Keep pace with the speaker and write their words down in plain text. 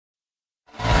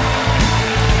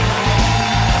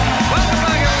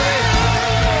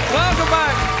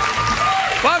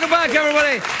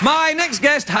everybody. My next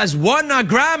guest has won a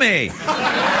Grammy.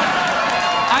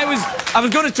 I was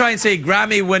going to try and say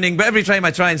Grammy winning, but every time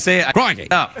I try and say it, crikey.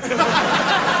 Oh.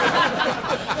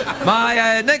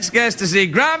 My next guest is a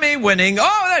Grammy winning,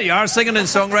 oh, there you are, singer and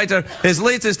songwriter. His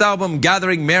latest album,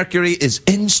 Gathering Mercury, is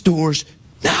in stores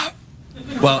now.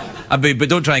 Well, but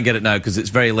don't try and get it now because it's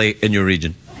very late in your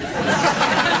region.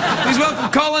 Please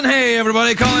welcome Colin Hay,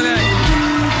 everybody. Colin Hay.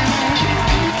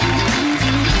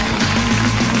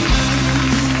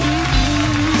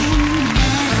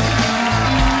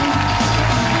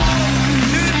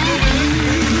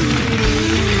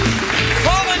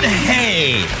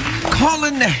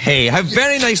 Colin Hay, how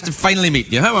very nice to finally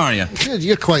meet you. How are you? Good.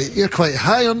 You're quite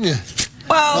high, aren't you?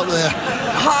 Well, up there.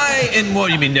 High in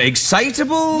what you mean?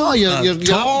 Excitable? No, you're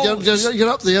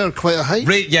up there, quite a height.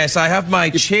 Yes, I have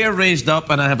my chair raised up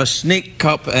and I have a snake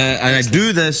cup, and I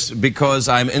do this because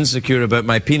I'm insecure about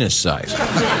my penis size.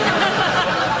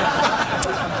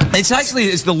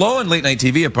 It's the law in late night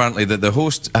TV apparently that the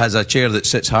host has a chair that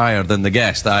sits higher than the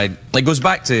guest. It goes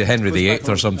back to Henry VIII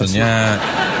or something.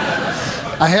 Yeah.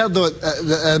 I heard though at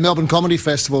the Melbourne Comedy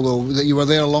Festival though that you were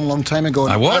there a long time ago.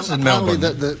 I was in Melbourne.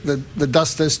 The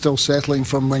dust is still settling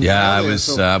from when you were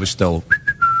there. I was still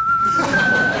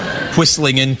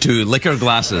whistling into liquor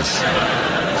glasses.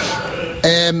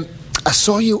 I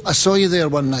saw you there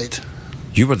one night.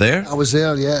 You were there? I was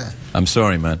there, yeah. I'm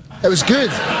sorry, man. It was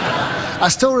good. I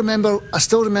still remember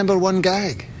one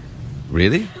gag.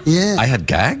 Really? Yeah. I had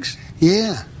gags?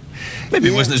 Yeah. Maybe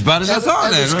it wasn't as bad as I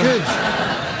thought. It was good.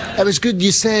 It was good.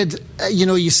 You said,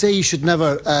 you say you should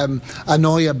never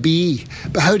annoy a bee,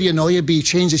 but how do you annoy a bee?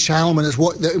 Change the channel when it's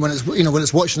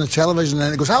watching the television,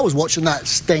 and it goes, I was watching that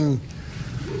Sting.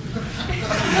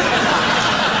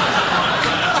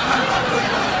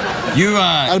 You're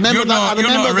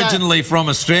not originally from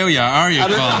Australia, are you,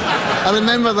 Colin? I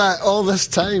remember that all this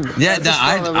time. Yeah,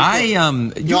 I'm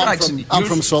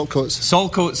from Saltcoats.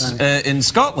 Saltcoats in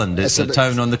Scotland. It's a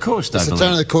town on the coast, I believe. It's a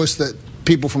town on the coast that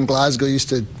people from Glasgow used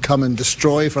to come and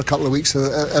destroy for a couple of weeks.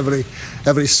 Every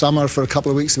summer for a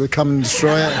couple of weeks they would come and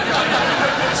destroy it.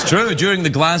 It's true, during the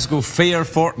Glasgow Fair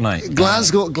fortnight.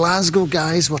 Glasgow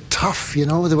guys were tough, you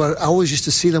know. I always used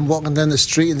to see them walking down the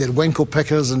street and they had winkle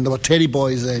pickers and they were teddy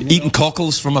boys then. Eating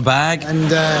cockles from a bag.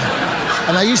 And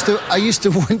I used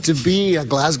to want to be a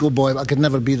Glasgow boy, but I could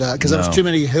never be that because there was too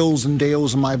many hills and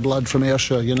dales in my blood from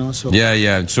Ayrshire, you know. So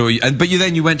yeah. So, but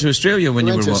you went to Australia when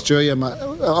you were what? Australia.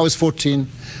 I was 14.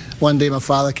 One day my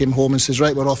father came home and says,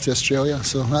 "Right, we're off to Australia."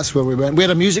 So that's where we went. We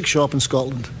had a music shop in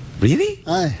Scotland. Really?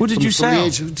 Aye. What did you sell?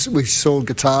 We sold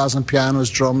guitars and pianos,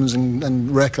 drums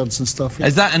and records and stuff.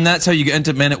 Yeah. And that's how you get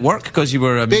into Men at Work, because you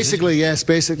were a musician? Basically, yes,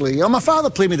 basically. My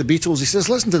father played me the Beatles. He says,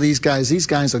 listen to these guys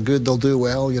are good, they'll do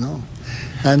well, you know.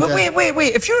 And, but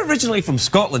wait, if you're originally from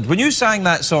Scotland, when you sang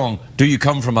that song, Do You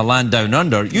Come From a Land Down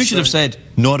Under, you should have said,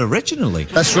 not originally.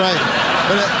 That's right.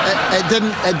 But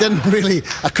it didn't really,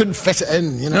 I couldn't fit it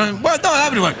in, you know. Well, no,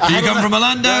 that would work. Do you come from a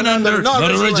land down under?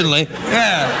 Not originally.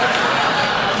 Yeah.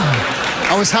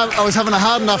 I was having a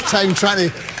hard enough time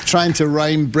trying to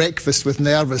rhyme breakfast with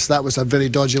nervous. That was a very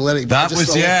dodgy lyric. That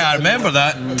was, I remember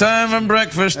that. Time and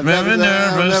breakfast, very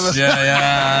nervous.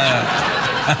 Yeah.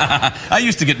 I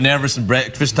used to get nervous in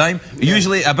breakfast time. Yeah.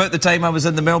 Usually about the time I was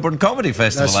in the Melbourne Comedy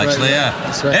Festival. That's actually, right, yeah.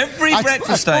 That's right. Every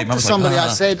breakfast time. I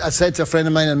said to a friend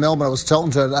of mine in Melbourne, I was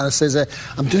talking to her, and I says,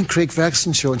 I'm doing Craig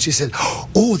Ferguson show, and she said,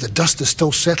 oh, the dust is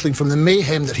still settling from the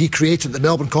mayhem that he created at the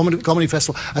Melbourne Comedy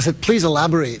Festival. I said, please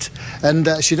elaborate. And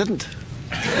she didn't.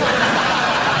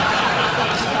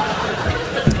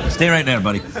 Stay right there,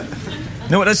 buddy.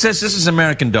 No, what it says, this is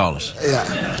American dollars.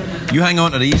 Yeah. You hang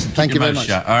on to these and Thank keep you your very mouth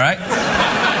much. shut, all right?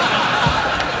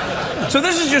 So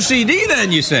this is your CD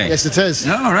then, you say? Yes, it is.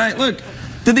 All right, look.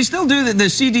 Did they still do the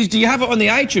CDs? Do you have it on the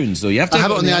iTunes, though? You have to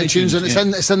have it on the iTunes, and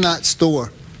it's in that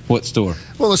store. What store?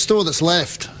 Well, the store that's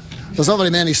left. There's not very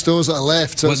many stores that are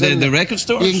left. So the record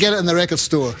stores? You can get it in the record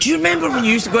store. Do you remember when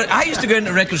you used to go... I used to go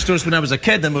into record stores when I was a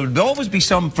kid, and there would always be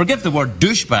some, forgive the word,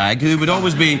 douchebag, who would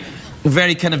always be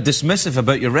very kind of dismissive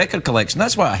about your record collection.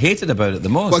 That's what I hated about it the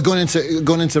most. What, going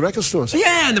into record stores?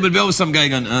 Yeah, and there would be always some guy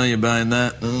going, oh, you're buying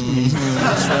that.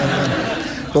 That's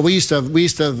right. Well, we used to have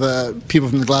people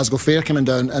from the Glasgow Fair coming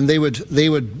down, and they would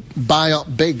buy up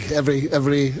big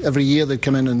every year. They'd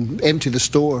come in and empty the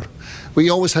store. We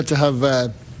always had to have.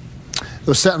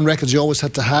 There were certain records you always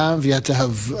had to have. You had to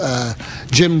have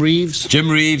Jim Reeves. Jim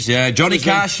Reeves, yeah. Johnny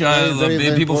Cash.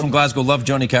 Very people from Glasgow love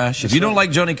Johnny Cash. If you don't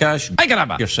like Johnny Cash, I can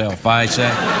have yourself, I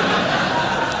say.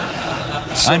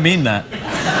 I mean that.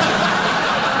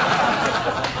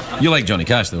 You like Johnny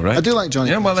Cash, though, right? I do like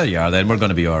Johnny Cash. Yeah, well, there you are, then. We're going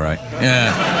to be all right.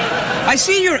 Yeah. I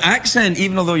see your accent,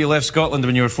 even although you left Scotland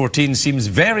when you were 14, seems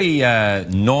very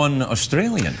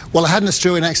non-Australian. Well, I had an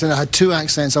Australian accent. I had two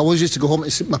accents. I always used to go home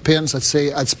to my parents.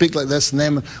 I'd speak like this, and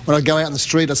then when I'd go out on the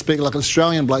street, I'd speak like an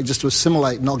Australian bloke just to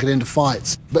assimilate and not get into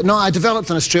fights. But no, I developed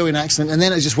an Australian accent, and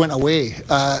then it just went away.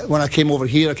 When I came over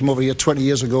here 20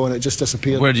 years ago, and it just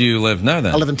disappeared. Where do you live now,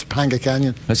 then? I live in Topanga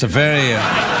Canyon. That's a very...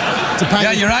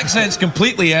 Yeah, your accent's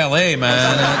completely LA,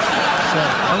 man.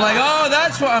 I'm like, oh,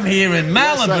 that's what I'm hearing,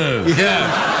 Malibu. Yes,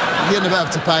 yeah. You're getting a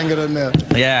bit of Topanga in there.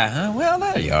 Yeah, well,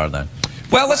 there you are then.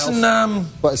 Well, listen,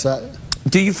 what is that?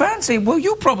 Do you fancy, well,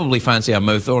 you'll probably fancy a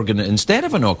mouth organ instead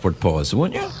of an awkward pause,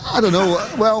 wouldn't you? I don't know.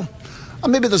 Well,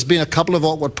 maybe there's been a couple of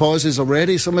awkward pauses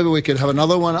already, so maybe we could have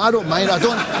another one. I don't mind.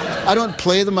 I don't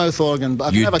play the mouth organ, but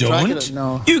I've never tried it.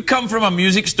 No. You come from a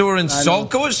music store in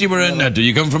Saltcoats. You were in. Do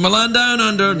you come from a land down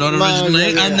under? Not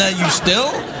originally, and you still.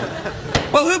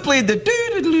 Well, who played the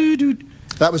doo-doo-doo-doo?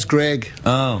 That was Greg.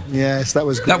 Oh. Yes, that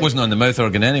was Greg. That wasn't on the mouth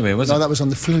organ anyway, was it? No, that was on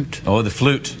the flute. Oh, the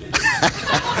flute.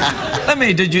 I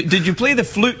mean, did you play the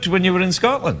flute when you were in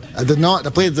Scotland? I did not. I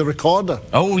played the recorder.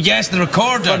 Oh, yes, the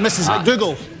recorder. For Mrs.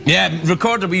 McDougall. Yeah,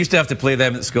 recorder, we used to have to play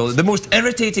them at school. The most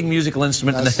irritating musical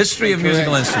instrument in the history of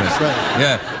musical instruments. That's right.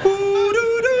 Yeah.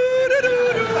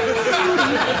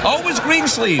 Always green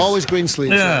sleeves. Always green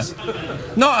sleeves, yeah. Yes.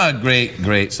 Not a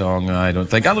great song, I don't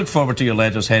think. I look forward to your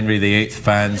letters, Henry VIII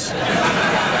fans.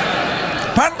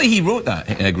 Apparently he wrote that,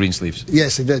 Green Sleeves.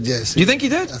 Yes, he did, yes. You think he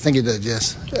did? I think he did,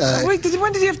 yes. Wait,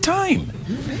 when did he have time?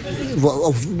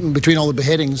 Between all the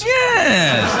beheadings.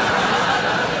 Yes.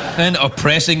 And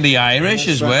oppressing the Irish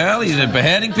as well. He's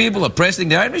beheading people, oppressing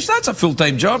the Irish. That's a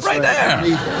full-time job right there.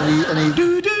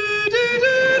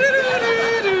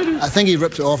 I think he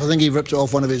ripped it off. I think he ripped it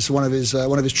off one of his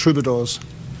troubadours.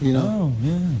 You know. Oh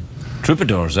yeah.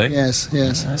 Troubadours, eh? Yes,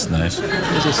 yes. That's nice.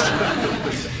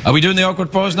 Are we doing the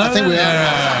awkward pause now? I think we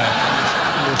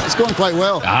are. It's going quite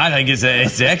well. I think it's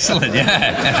excellent.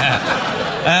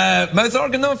 Yeah. Mouth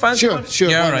organ though, fancy one? Sure.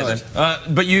 Yeah, all right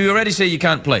then. But you already say you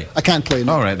can't play. I can't play.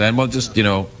 No. All right then. Well, just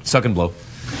suck and blow.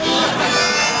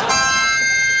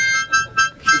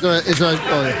 Oh,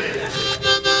 yeah.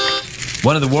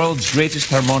 One of the world's greatest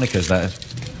harmonicas, that is.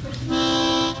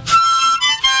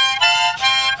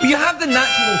 You have the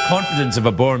natural confidence of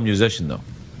a born musician, though.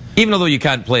 Even although you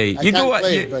can't play, but you go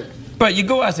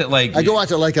at it like... I go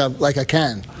at it like I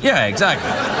can. Yeah, exactly.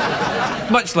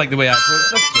 Much like the way I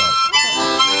approach this job.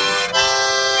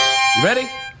 You ready?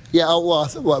 Yeah,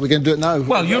 what, we're going to do it now?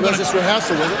 Well, you're going to... just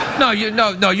rehearsal with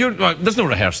it? There's no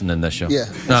rehearsing in this show. Yeah.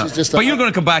 No. But you're going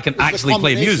to come back and actually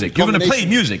play music. You're going to play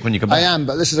music when you come back. I am,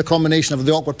 but this is a combination of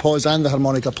the awkward pause and the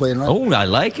harmonica playing, right? Oh, I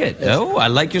like it. Yes. Oh, I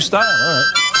like your style. All right.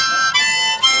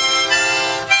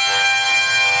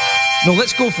 No,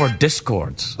 let's go for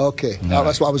discords. Okay. No,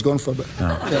 that's what I was going for, but... No.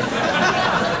 Yeah.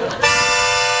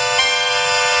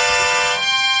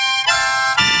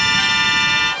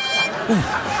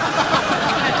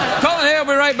 Colin, hey, I'll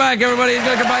be right back, everybody. He's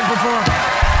going to come back and perform.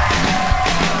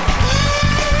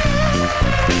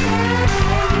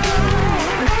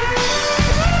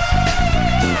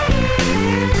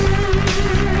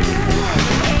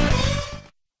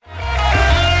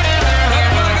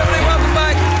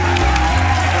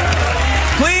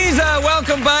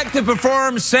 Welcome back to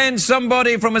perform Send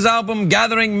Somebody from his album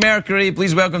Gathering Mercury.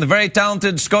 Please welcome the very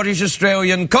talented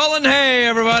Scottish-Australian Colin Hay,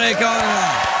 everybody. Colin.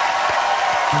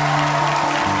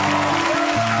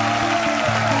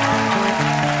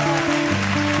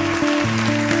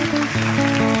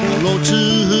 Hello to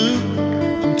who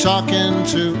I'm talking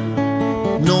to.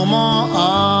 No more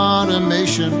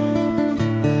automation.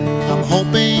 I'm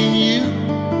hoping you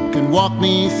can walk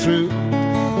me through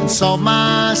and solve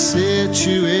my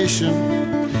situation.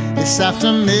 It's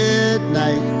after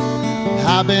midnight,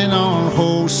 I've been on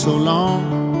hold so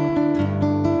long.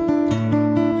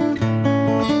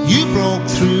 You broke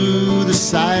through the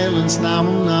silence, now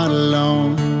I'm not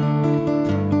alone.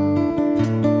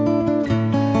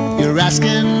 You're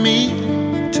asking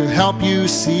me to help you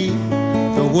see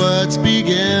the words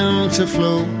begin to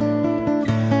flow.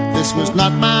 This was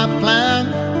not my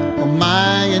plan or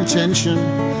my intention.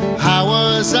 How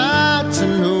was I to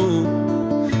know?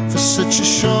 For such a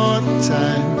short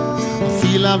time, I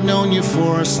feel I've known you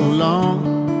for so long.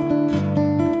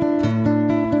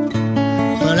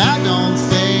 But I don't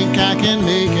think I can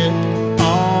make it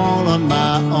all on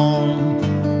my own.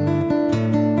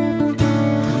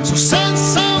 So send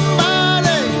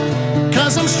somebody,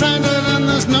 'cause I'm stranded and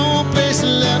there's no place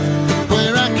left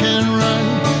where I can run.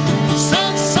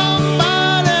 Send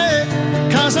somebody,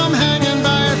 'cause I'm hanging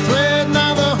by a thread,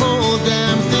 now the whole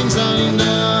damn thing's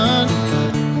undone.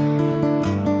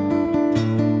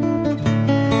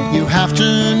 You You have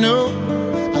to know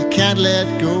I can't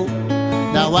let go.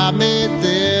 Now I've made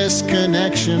this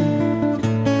connection.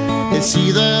 It's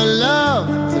either love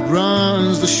that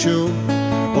runs the show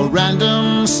or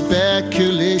random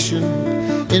speculation.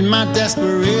 In my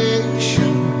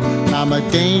desperation, I'm a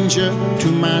danger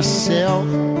to myself,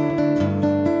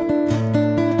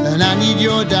 and I need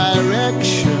your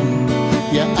direction.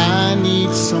 Yeah, I need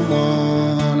someone